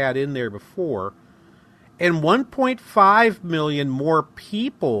they had in there before, and 1.5 million more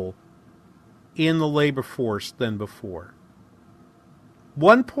people in the labor force than before.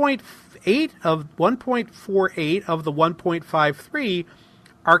 1.48 of the 1.53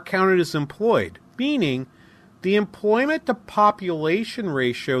 are counted as employed, meaning the employment to population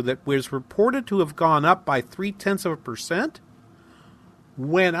ratio that was reported to have gone up by 0.3%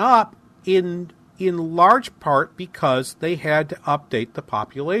 went up in large part because they had to update the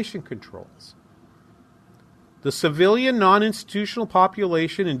population controls. The civilian non-institutional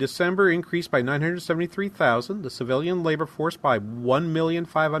population in December increased by 973,000, the civilian labor force by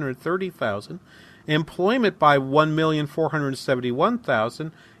 1,530,000, employment by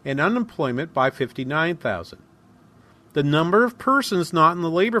 1,471,000, and unemployment by 59,000. The number of persons not in the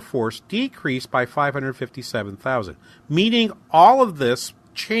labor force decreased by 557,000, meaning all of this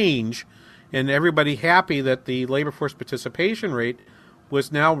change, and everybody happy that the labor force participation rate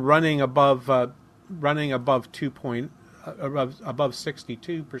was now running above 62%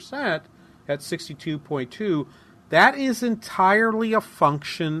 at 62.2. That is entirely a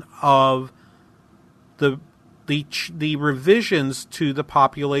function of the revisions to the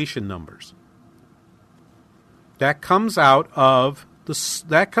population numbers. That comes out of the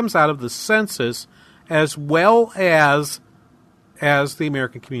census as well as the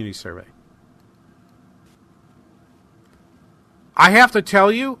American Community Survey. I have to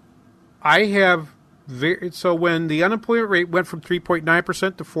tell you, so when the unemployment rate went from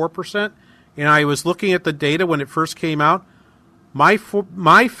 3.9% to 4%, and I was looking at the data when it first came out, my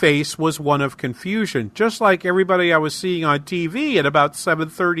face was one of confusion. Just like everybody I was seeing on TV at about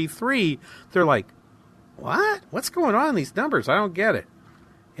 7:33, they're like, "What? What's going on in these numbers? I don't get it."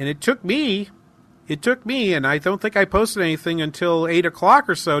 And it took me, and I don't think I posted anything until 8 o'clock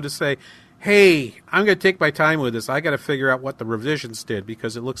or so to say, hey, I'm going to take my time with this. I got to figure out what the revisions did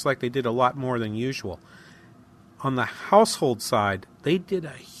because it looks like they did a lot more than usual. On the household side, they did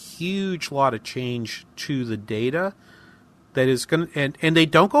a huge lot of change to the data that is going to, and they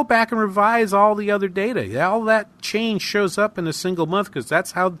don't go back and revise all the other data. All that change shows up in a single month because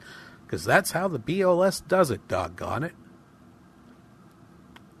that's how the BLS does it, doggone it.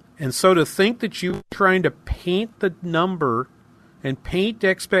 And so to think that you're trying to paint the number and paint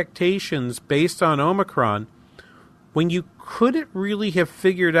expectations based on Omicron when you couldn't really have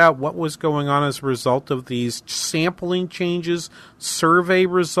figured out what was going on as a result of these sampling changes, survey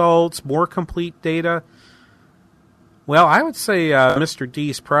results, more complete data. Well, I would say Mr.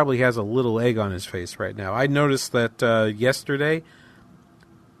 Deese probably has a little egg on his face right now. I noticed that yesterday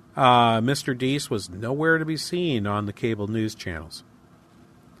Mr. Deese was nowhere to be seen on the cable news channels.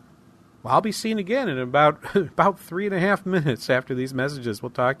 Well, I'll be seen again in about 3.5 minutes after these messages. We'll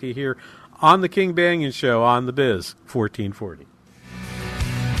talk to you here on the King Banaian Show on the Biz 1440.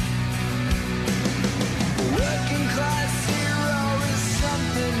 Working class hero is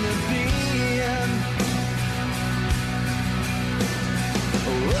something to be in.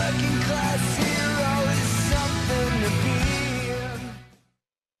 Working class hero is something to be in.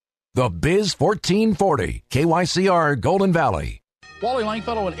 The Biz 1440, KYCR Golden Valley. Wally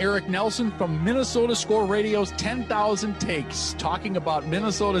Langfellow and Eric Nelson from Minnesota Score Radio's 10,000 Takes, talking about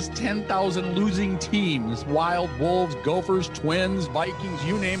Minnesota's 10,000 losing teams. Wild, Wolves, Gophers, Twins, Vikings,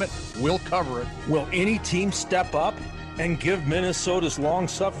 you name it, we'll cover it. Will any team step up and give Minnesota's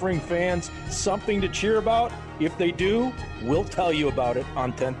long-suffering fans something to cheer about? If they do, we'll tell you about it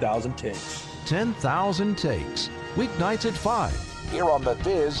on 10,000 Takes. 10,000 Takes, weeknights at 5. Here on the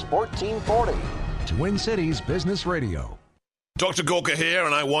Biz 1440. Twin Cities Business Radio. Dr. Gorka here,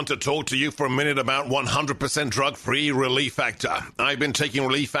 and I want to talk to you for a minute about 100% drug-free Relief Factor. I've been taking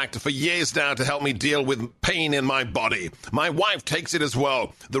Relief Factor for years now to help me deal with pain in my body. My wife takes it as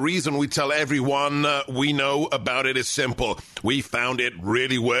well. The reason we tell everyone we know about it is simple. We found it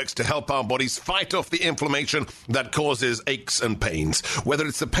really works to help our bodies fight off the inflammation that causes aches and pains. Whether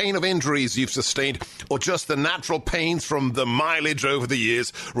it's the pain of injuries you've sustained or just the natural pains from the mileage over the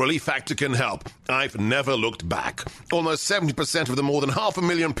years, Relief Factor can help. I've never looked back. Almost 70% of the more than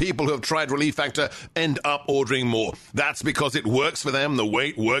 500,000 people who have tried Relief Factor end up ordering more. That's because it works for them the way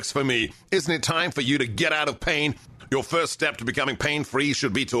it works for me. Isn't it time for you to get out of pain? Your first step to becoming pain-free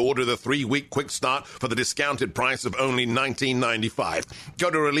should be to order the 3-week quick start for the discounted price of only $19.95. Go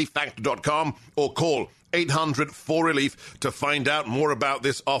to ReliefFactor.com or call 800-4RELIEF to find out more about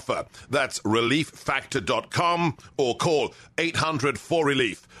this offer. That's ReliefFactor.com or call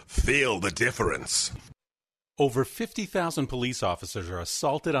 800-4RELIEF. Feel the difference. Over 50,000 police officers are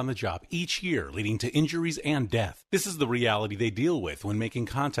assaulted on the job each year, leading to injuries and death. This is the reality they deal with when making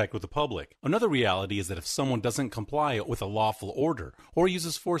contact with the public. Another reality is that if someone doesn't comply with a lawful order or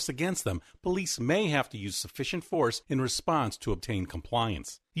uses force against them, police may have to use sufficient force in response to obtain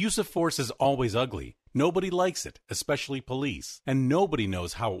compliance. The use of force is always ugly. Nobody likes it, especially police, and nobody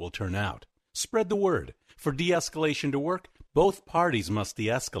knows how it will turn out. Spread the word. For de-escalation to work, both parties must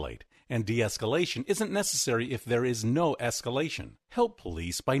de-escalate. And de-escalation isn't necessary if there is no escalation. Help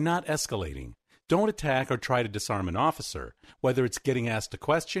police by not escalating. Don't attack or try to disarm an officer, whether it's getting asked a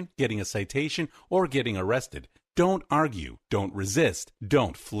question, getting a citation, or getting arrested. Don't argue, don't resist,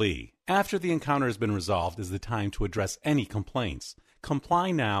 don't flee. After the encounter has been resolved is the time to address any complaints.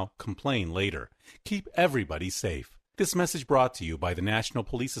 Comply now, complain later. Keep everybody safe. This message brought to you by the National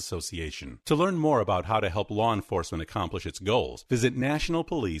Police Association. To learn more about how to help law enforcement accomplish its goals, visit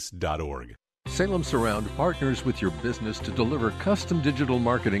nationalpolice.org. Salem Surround partners with your business to deliver custom digital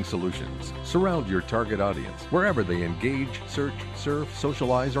marketing solutions. Surround your target audience wherever they engage, search, surf,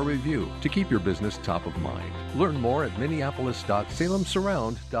 socialize, or review to keep your business top of mind. Learn more at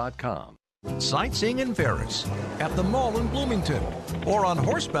minneapolis.salemsurround.com. Sightseeing in Ferris, at the mall in Bloomington, or on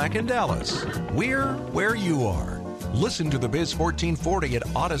horseback in Dallas. We're where you are. Listen to the Biz 1440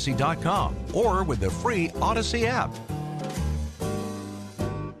 at Odyssey.com or with the free Odyssey app.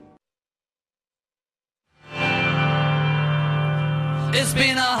 It's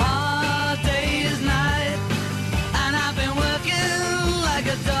been a hard day's night, and I've been working like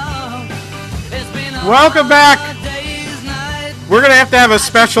a dog. It's been a Welcome back. day's night. We're going to have a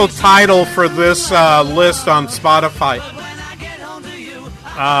special title for this list on Spotify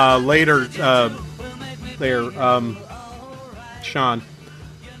later there, Sean.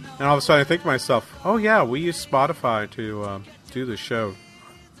 And all of a sudden I think to myself, oh yeah, we use Spotify to do the show.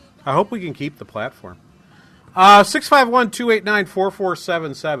 I hope we can keep the platform.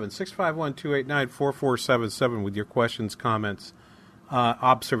 651-289-4477. 651-289-4477 with your questions, comments,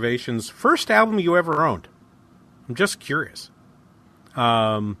 observations. First album you ever owned? I'm just curious.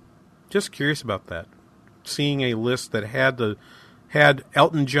 Just curious about that. Seeing a list that had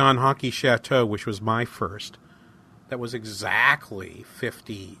Elton John Honky Chateau, which was my first. That was exactly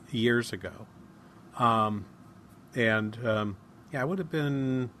 50 years ago. Yeah, I would have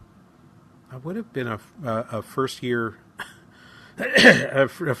been a first year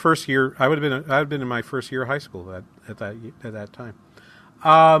I would have been in my first year of high school at that time.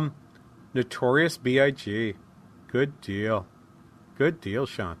 Notorious B.I.G. Good deal,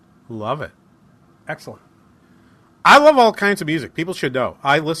 Sean. Love it. Excellent. I love all kinds of music. People should know.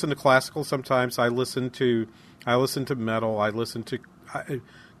 I listen to classical sometimes. I listen to metal. I listen to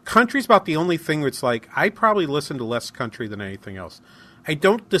country's about the only thing that's like I probably listen to less country than anything else. I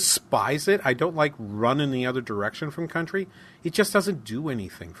don't despise it. I don't like run in the other direction from country. It just doesn't do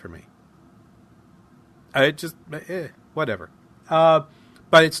anything for me. Whatever. But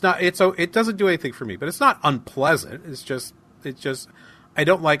it's not. It doesn't do anything for me. But it's not unpleasant. It's just. I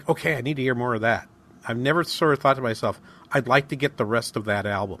don't like. Okay, I need to hear more of that. I've never sort of thought to myself, I'd like to get the rest of that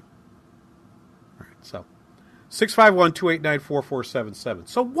album. All right, so 651-289-4477.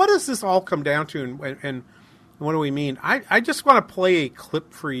 So what does this all come down to, and what do we mean? I just want to play a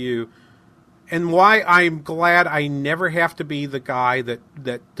clip for you, and why I'm glad I never have to be the guy that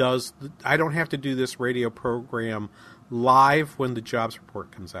does. I don't have to do this radio program live when the jobs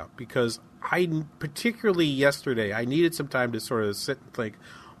report comes out, because particularly yesterday, I needed some time to sort of sit and think,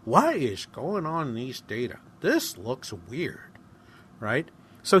 what is going on in these data? This looks weird, right?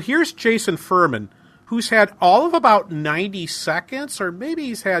 So here's Jason Furman, who's had all of about 90 seconds, or maybe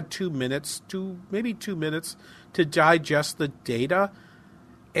he's had 2 minutes, maybe 2 minutes to digest the data.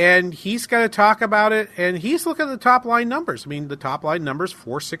 And he's going to talk about it, and he's looking at the top-line numbers. I mean, the top-line numbers,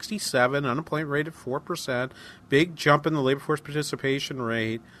 467, unemployment rate at 4%, big jump in the labor force participation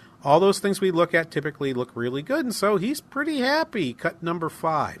rate. All those things we look at typically look really good, and so he's pretty happy. Cut number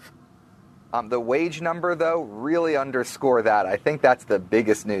 5. The wage number, though, really underscore that. I think that's the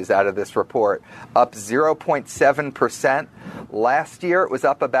biggest news out of this report. Up 0.7%. Last year, it was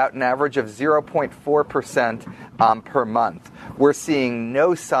up about an average of 0.4% per month. We're seeing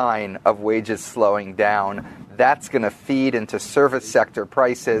no sign of wages slowing down. That's going to feed into service sector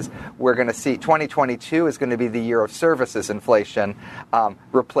prices. We're going to see 2022 is going to be the year of services inflation,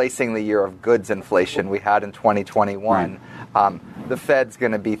 replacing the year of goods inflation we had in 2021. Right. The Fed's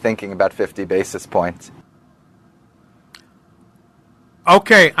going to be thinking about 50 basis points.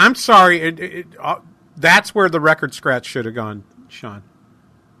 Okay, I'm sorry. That's where the record scratch should have gone, Sean.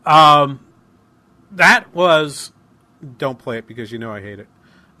 That was... Don't play it because you know I hate it.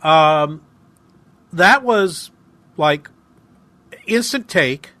 that was like instant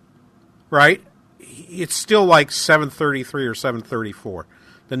take, right? It's still like 7:33 or 7:34.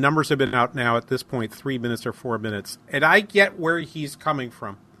 The numbers have been out now at this point 3 minutes or 4 minutes. And I get where he's coming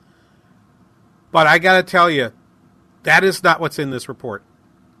from. But I got to tell you, that is not what's in this report.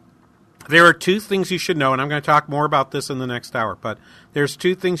 There are two things you should know, and I'm going to talk more about this in the next hour, but there's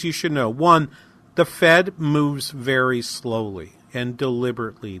two things you should know. One, the Fed moves very slowly and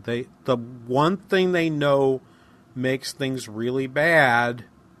deliberately. The one thing they know makes things really bad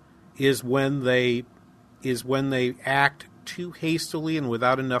is when they act too hastily and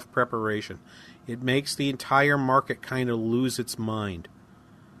without enough preparation. It makes the entire market kind of lose its mind.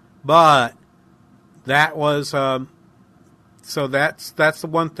 But that was so that's the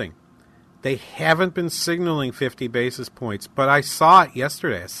one thing. They haven't been signaling 50 basis points, but I saw it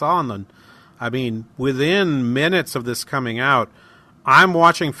yesterday. I saw within minutes of this coming out, I'm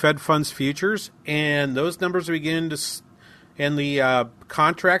watching Fed funds futures, and those numbers are beginning to, and the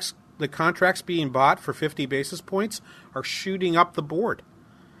contracts being bought for 50 basis points are shooting up the board,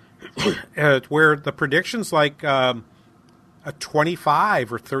 where the prediction's like a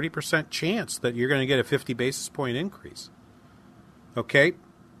 25 or 30% chance that you're going to get a 50 basis point increase. Okay?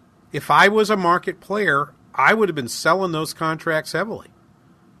 If I was a market player, I would have been selling those contracts heavily.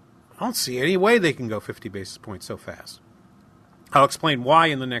 I don't see any way they can go 50 basis points so fast. I'll explain why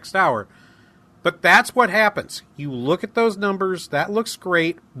in the next hour. But that's what happens. You look at those numbers. That looks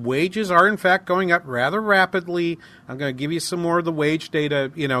great. Wages are, in fact, going up rather rapidly. I'm going to give you some more of the wage data,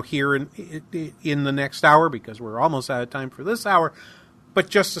 here in the next hour because we're almost out of time for this hour. But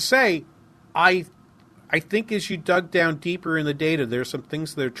just to say, I think as you dug down deeper in the data, there's some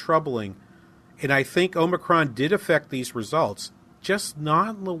things that are troubling. And I think Omicron did affect these results, just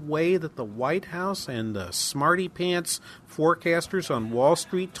not in the way that the White House and the smarty pants forecasters on Wall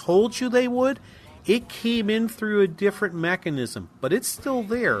Street told you they would. It came in through a different mechanism, but it's still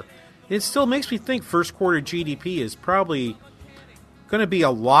there. It still makes me think first quarter GDP is probably going to be a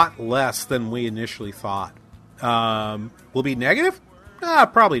lot less than we initially thought. Will be negative?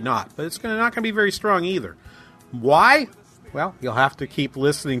 Probably not, but it's not going to be very strong either. Why? Well, you'll have to keep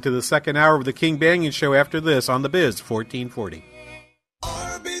listening to the second hour of the King Banyan Show after this on The Biz 1440.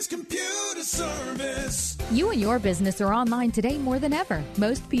 Arby's Computer Service. You and your business are online today more than ever.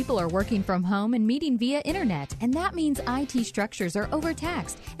 Most people are working from home and meeting via internet, and that means IT structures are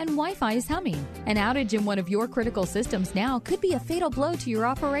overtaxed and Wi-Fi is humming. An outage in one of your critical systems now could be a fatal blow to your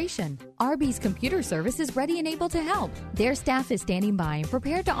operation. Arby's Computer Service is ready and able to help. Their staff is standing by and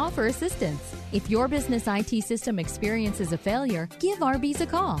prepared to offer assistance. If your business IT system experiences a failure, give Arby's a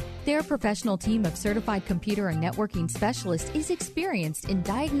call. Their professional team of certified computer and networking specialists is experienced in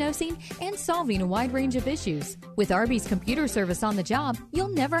diagnosing and solving a wide range of issues. With Arby's Computer Service on the job, you'll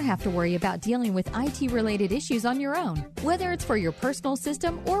never have to worry about dealing with IT-related issues on your own, whether it's for your personal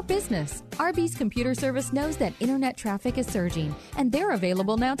system or business. Arby's Computer Service knows that internet traffic is surging, and they're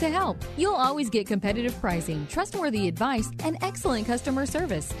available now to help. You'll always get competitive pricing, trustworthy advice, and excellent customer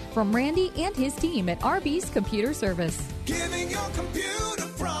service from Randy and his team at Arby's Computer Service. Giving your computer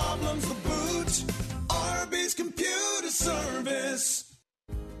problems the boot. Arby's Computer Service.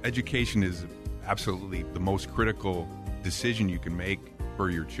 Education is absolutely the most critical decision you can make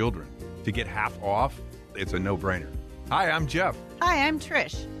for your children. To get half off, it's a no-brainer. Hi, I'm Jeff. Hi, I'm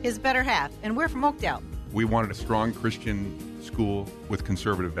Trish, his better half, and we're from Oakdale. We wanted a strong Christian school with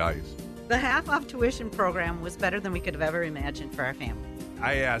conservative values. The half-off tuition program was better than we could have ever imagined for our family.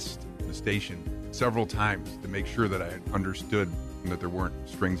 I asked the station several times to make sure that I understood that there weren't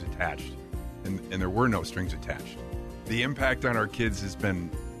strings attached, and there were no strings attached. The impact on our kids has been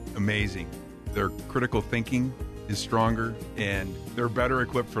amazing. Their critical thinking is stronger, and they're better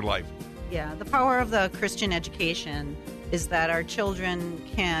equipped for life. Yeah, the power of the Christian education is that our children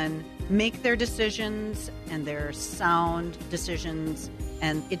can make their decisions, and their sound decisions,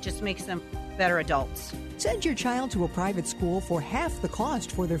 and it just makes them better adults. Send your child to a private school for half the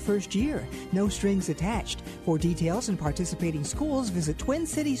cost for their first year. No strings attached. For details and participating schools, visit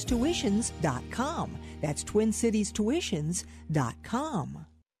TwinCitiesTuitions.com. That's TwinCitiesTuitions.com.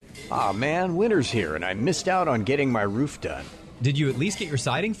 Aw, man, winter's here, and I missed out on getting my roof done. Did you at least get your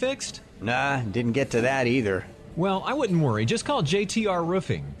siding fixed? Nah, didn't get to that either. Well, I wouldn't worry. Just call JTR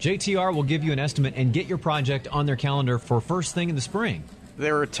Roofing. JTR will give you an estimate and get your project on their calendar for first thing in the spring.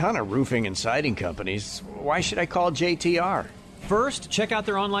 There are a ton of roofing and siding companies. Why should I call JTR? First, check out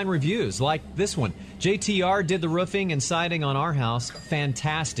their online reviews, like this one. JTR did the roofing and siding on our house.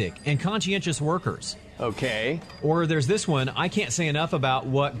 Fantastic. And conscientious workers. Okay. Or there's this one. I can't say enough about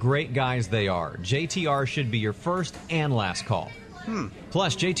what great guys they are. JTR should be your first and last call.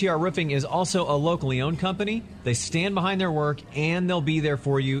 Plus, JTR Roofing is also a locally owned company. They stand behind their work, and they'll be there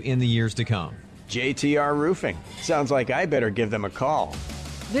for you in the years to come. JTR Roofing. Sounds like I better give them a call.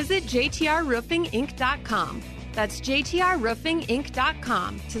 Visit jtrroofinginc.com. That's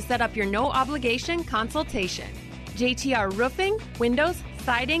jtrroofinginc.com to set up your no-obligation consultation. JTR Roofing, windows,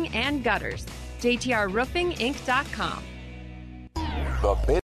 siding, and gutters. jtrroofinginc.com. The